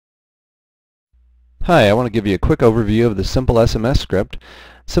Hi, I want to give you a quick overview of the SimpleSMS script.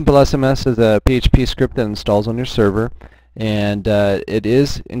 SimpleSMS is a PHP script that installs on your server, and it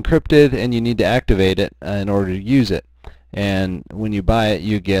is encrypted, and you need to activate it in order to use it. And when you buy it,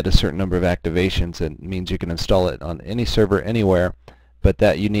 you get a certain number of activations. It means you can install it on any server anywhere, but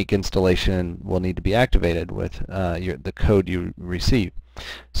that unique installation will need to be activated with the code you receive.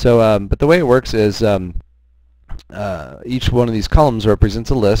 So, but the way it works is each one of these columns represents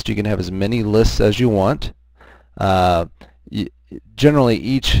a list. You can have as many lists as you want. Generally,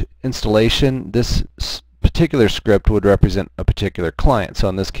 each installation, this particular script would represent a particular client. So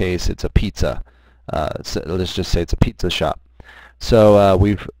in this case, it's a pizza. So let's just say it's a pizza shop. So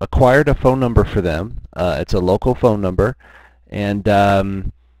we've acquired a phone number for them. It's a local phone number, and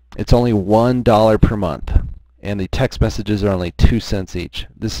it's only $1 per month. And the text messages are only 2 cents each.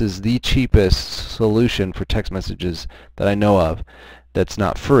 This is the cheapest solution for text messages that I know of that's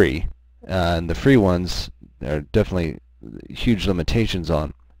not free. And the free ones are definitely huge limitations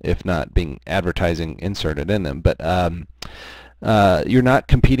on, if not being advertising inserted in them. But you're not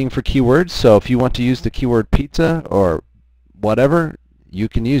competing for keywords, so if you want to use the keyword pizza or whatever, you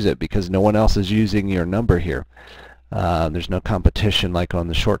can use it because no one else is using your number here. There's no competition like on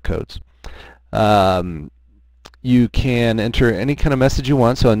the short codes. You can enter any kind of message you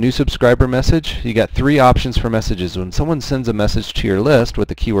want. So a new subscriber message, you got 3 options for messages. When someone sends a message to your list with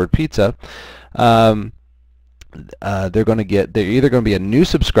the keyword pizza, they're either going to be a new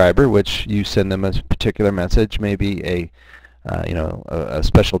subscriber, which you send them a particular message, maybe a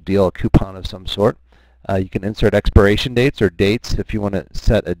special deal, a coupon of some sort. You can insert expiration dates or dates if you want to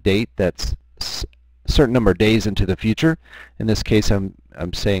set a date that's a certain number of days into the future. In this case, I'm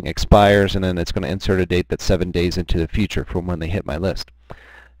saying expires, and then it's going to insert a date that's 7 days into the future from when they hit my list.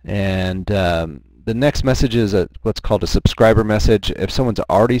 And the next message is what's called a subscriber message. If someone's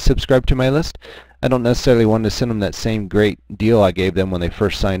already subscribed to my list, I don't necessarily want to send them that same great deal I gave them when they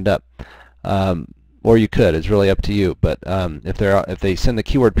first signed up. Or you could. It's really up to you. But if they send the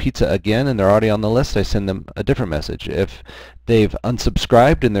keyword pizza again and they're already on the list, I send them a different message. If they've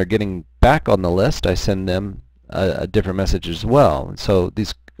unsubscribed and they're getting back on the list, I send them a different message as well. So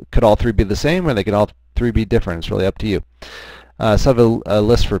these could all 3 be the same, or they could all 3 be different. It's really up to you. So I have a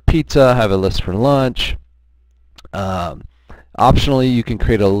list for pizza, I have a list for lunch. Optionally, you can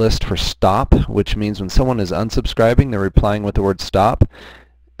create a list for stop, which means when someone is unsubscribing, they're replying with the word stop.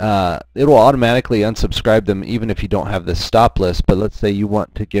 It will automatically unsubscribe them even if you don't have this stop list, but let's say you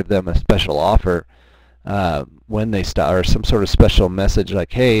want to give them a special offer when they stop, or some sort of special message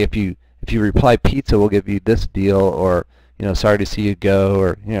like, hey, if you reply pizza, we'll give you this deal, or sorry to see you go,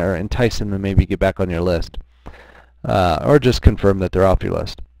 or or entice them to maybe get back on your list, or just confirm that they're off your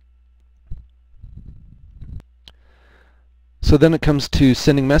list. So then it comes to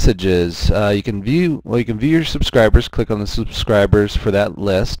sending messages. You can view your subscribers. Click on the subscribers for that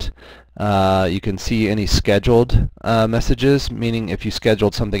list. You can see any scheduled messages, meaning if you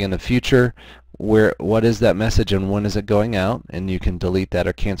scheduled something in the future, what is that message and when is it going out, and you can delete that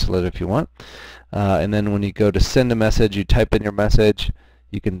or cancel it if you want. And then when you go to send a message, you type in your message.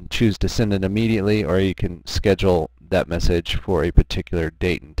 You can choose to send it immediately, or you can schedule that message for a particular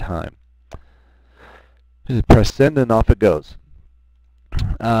date and time. Just press send and off it goes.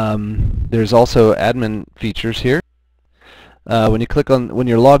 There's also admin features here. When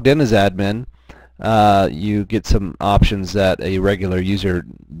you're logged in as admin, you get some options that a regular user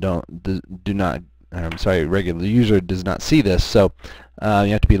regular user does not see this. So you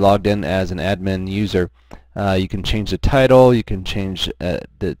have to be logged in as an admin user. You can change the title, you can change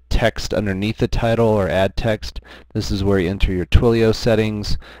the text underneath the title, or add text. This is where you enter your Twilio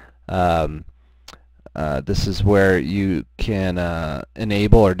settings. This is where you can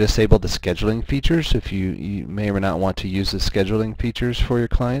enable or disable the scheduling features if you may or may not want to use the scheduling features for your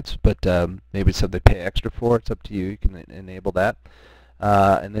clients, but maybe it's something they pay extra for. It's up to you. You can enable that.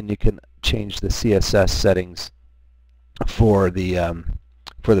 And then you can change the CSS settings for the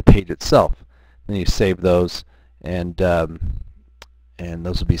page itself. Then you save those, and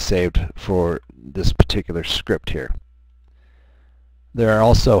those will be saved for this particular script here. There are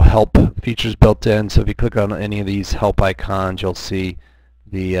also help features built in, so if you click on any of these help icons, you'll see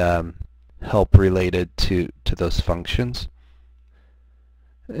the help related to those functions.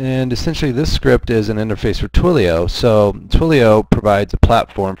 And essentially this script is an interface for Twilio. So Twilio provides a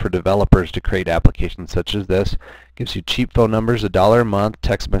platform for developers to create applications such as this. It gives you cheap phone numbers, $1 a month,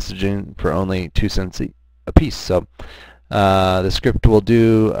 text messaging for only 2 cents a piece. So the script will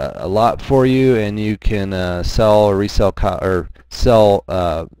do a lot for you, and you can sell or resell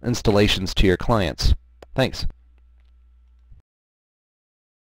sell installations to your clients. Thanks.